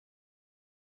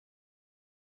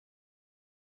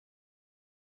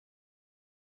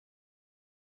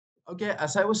Okay,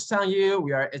 as I was telling you,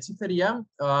 we are HechicerIA,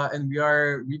 and we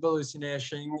are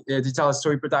revolutionizing digital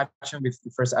story production with the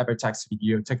first ever text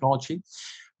video technology.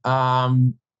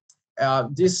 Um,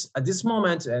 at this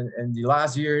moment and the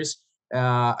last years,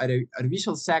 at the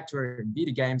visual sector,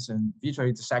 video games and virtual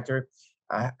reality sector,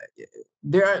 uh,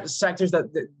 there are sectors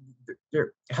that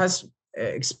there has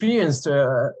experienced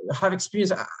have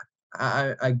experienced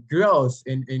a growth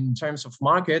in terms of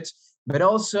market, but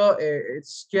also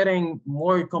it's getting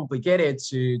more complicated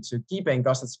to keep in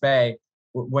cost of pay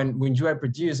when you are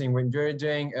producing, when you're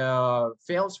doing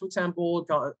films, for example,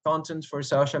 content for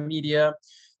social media.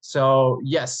 So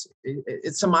yes,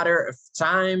 it's a matter of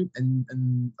time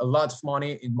and a lot of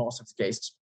money in most of the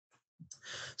cases.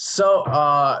 So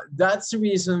that's the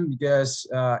reason, because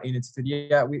in its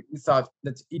studio we thought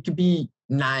that it could be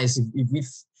nice if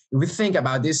we think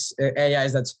about these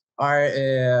AIs that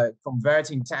are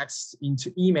converting text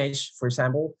into image, for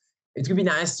example. It could be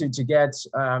nice to get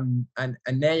an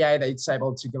AI that's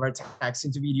able to convert text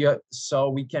into video, so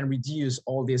we can reduce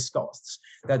all these costs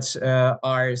that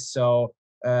are so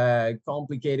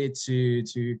complicated to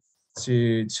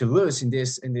lose in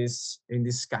this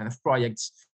kind of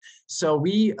projects. So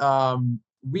we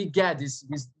get this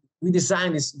we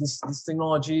designed this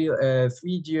technology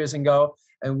 3 years ago,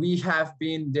 and we have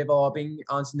been developing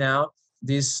until now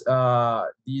this tool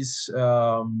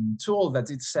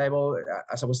that it's able,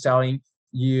 as I was telling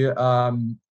you,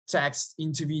 text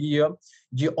into video.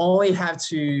 You only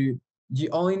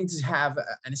need to have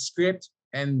a script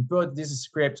and put this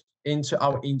script into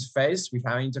our interface. We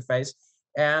have an interface,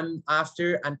 and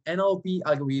after an NLP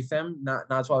algorithm,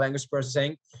 natural language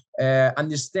processing,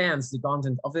 understands the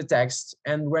content of the text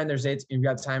and renders it in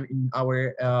real time in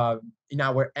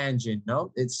our engine.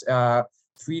 No, it's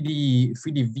 3D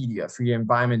video, 3D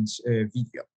environment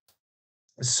video.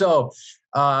 So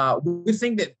we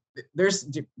think that there's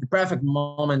the perfect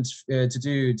moment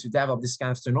to develop this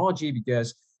kind of technology,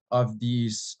 because of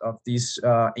these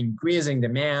increasing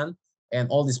demand and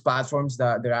all these platforms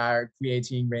that are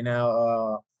creating right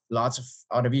now lots of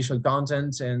audiovisual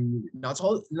content, and not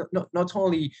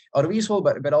only audiovisual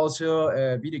but also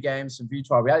video games and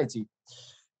virtual reality.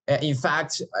 In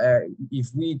fact,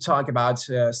 if we talk about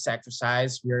sector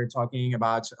size, we are talking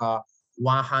about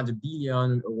 100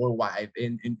 billion worldwide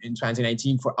in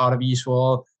 2019 for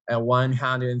audiovisual,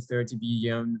 130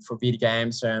 billion for video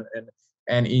games, and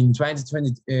in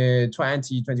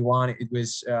 2021 it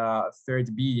was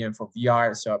 30 billion for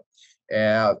VR. So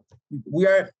we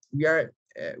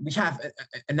have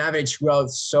an average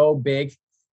growth so big,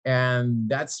 and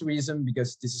that's the reason,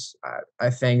 because this is I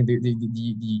think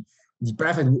the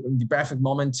perfect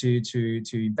moment to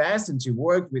invest and to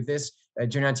work with this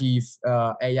generative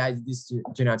AI, these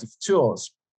generative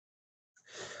tools.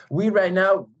 We right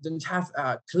now don't have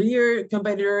clear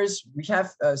competitors. We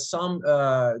have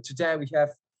today we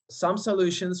have some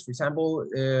solutions, for example,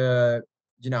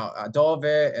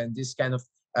 Adobe and this kind of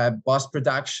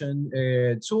post-production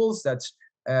tools that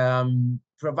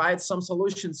provide some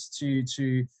solutions to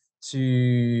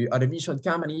audiovisual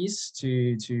companies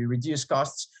to reduce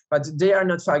costs, but they are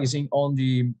not focusing on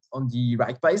the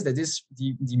right place. That is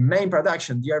the main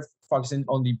production. They are focusing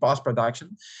on the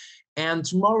post-production. And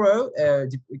tomorrow,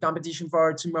 the competition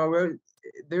for tomorrow,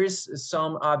 there is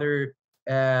some other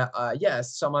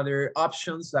some other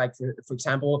options, like for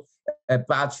example,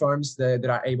 platforms that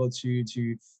are able to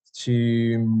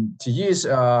use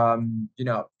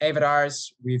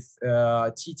avatars with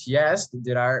TTS.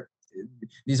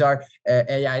 These are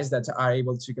AIs that are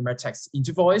able to convert text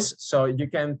into voice, so you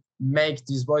can make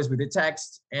this voice with the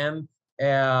text and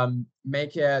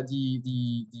make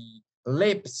the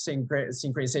lip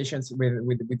synchronizations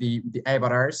with the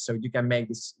avatars, so you can make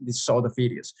this sort of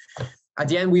videos. At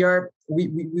the end, we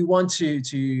want to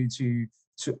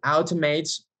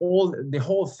automate the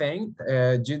whole thing.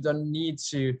 You don't need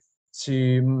to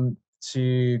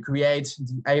create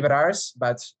the avatars,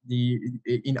 but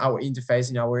in our interface,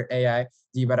 in our AI,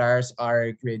 the avatars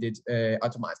are created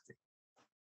automatically.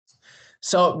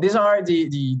 So these are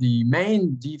the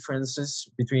main differences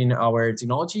between our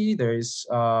technology. There is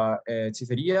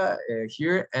HechicerIA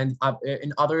here, and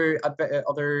in other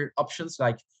options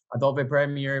like Adobe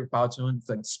Premiere, Powtoon,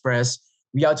 Express.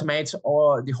 We automate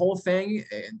the whole thing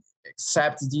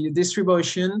except the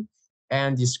distribution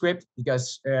and the script,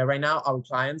 because right now our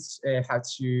clients have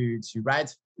to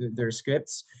write their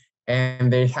scripts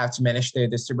and they have to manage the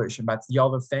distribution, but the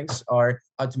other things are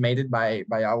automated by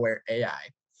our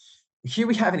AI. Here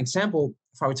we have an example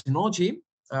of our technology.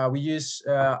 We use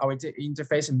our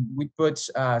interface, and we put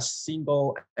a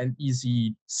simple and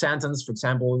easy sentence. For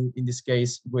example, in this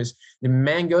case, it was the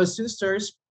man goes to the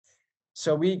stores.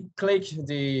 So we click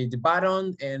the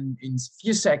button, and in a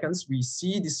few seconds, we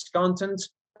see this content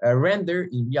render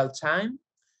in real time.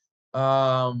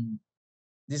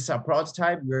 This is a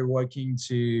prototype. We're working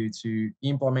to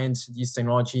implement this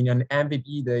technology in an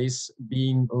MVP that is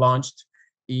being launched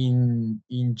in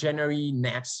January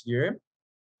next year.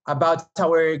 About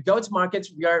our go-to-market,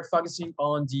 we are focusing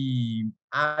on the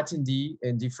attendee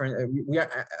and different. We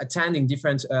are attending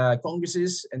different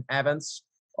congresses and events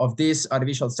of this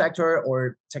audiovisual sector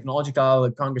or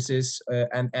technological congresses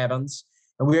and events,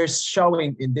 and we are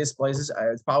showing in these places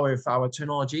the power of our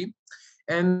technology.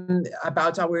 And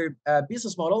about our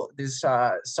business model, this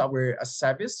software as a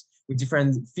service with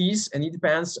different fees, and it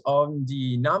depends on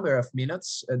the number of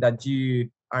minutes that you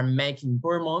are making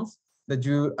per month, that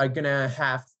you are gonna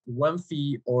have one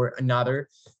fee or another.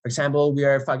 For example, we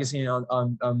are focusing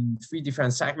on three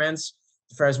different segments.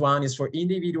 The first one is for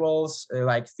individuals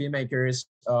like filmmakers,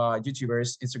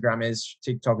 YouTubers, Instagrammers,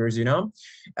 TikTokers, you know.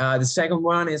 The second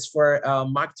one is for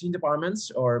marketing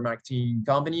departments or marketing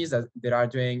companies that are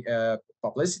doing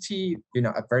publicity, you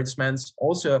know, advertisements,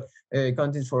 also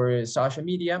content for social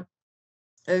media.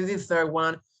 And the third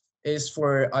one is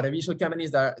for audiovisual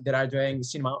companies that are doing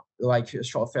cinema, like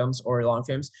short films or long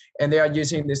films, and they are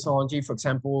using this technology, for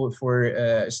example, for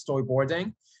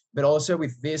storyboarding. But also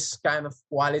with this kind of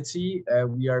quality,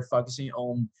 we are focusing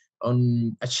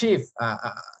on achieve,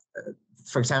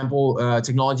 for example,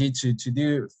 technology to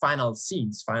do final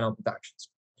scenes, final productions.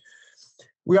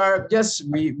 We are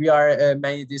we are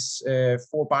mainly these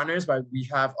four partners, but we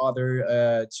have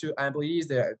other two employees.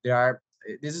 There are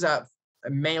this is a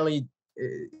mainly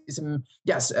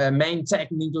it's a main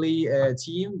technically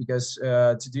team, because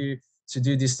to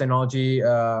do this technology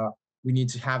we need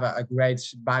to have a great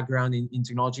background in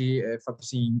technology,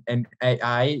 focusing on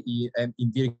AI in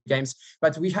video games.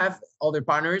 But we have other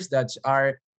partners that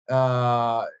are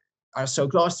so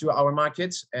close to our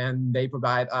markets, and they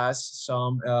provide us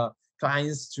some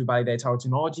clients to validate our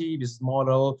technology, business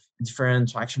model, different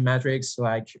traction metrics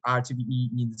like RTBE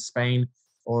in Spain,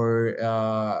 or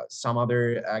some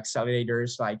other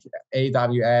accelerators like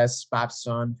AWS,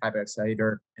 Babson, Hyper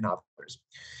Accelerator, and others.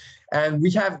 And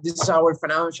we have, this is our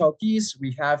financial piece.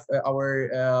 We have our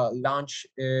launch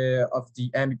of the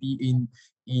MVP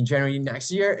in January next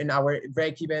year, and our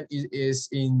break even is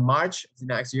in March of the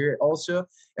next year also.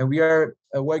 And we are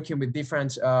working with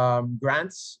different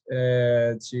grants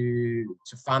to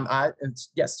fund us,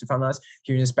 to fund us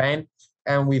here in Spain,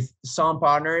 and with some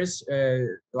partners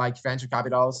like venture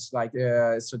capitals like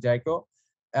Sodeco.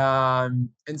 And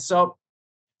so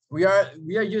we are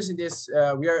using this,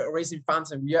 we are raising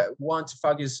funds, and we want to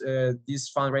focus this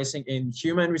fundraising in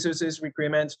human resources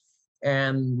recruitment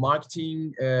and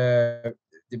marketing, the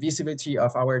visibility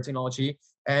of our technology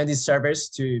and the service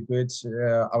to put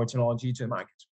our technology to the market.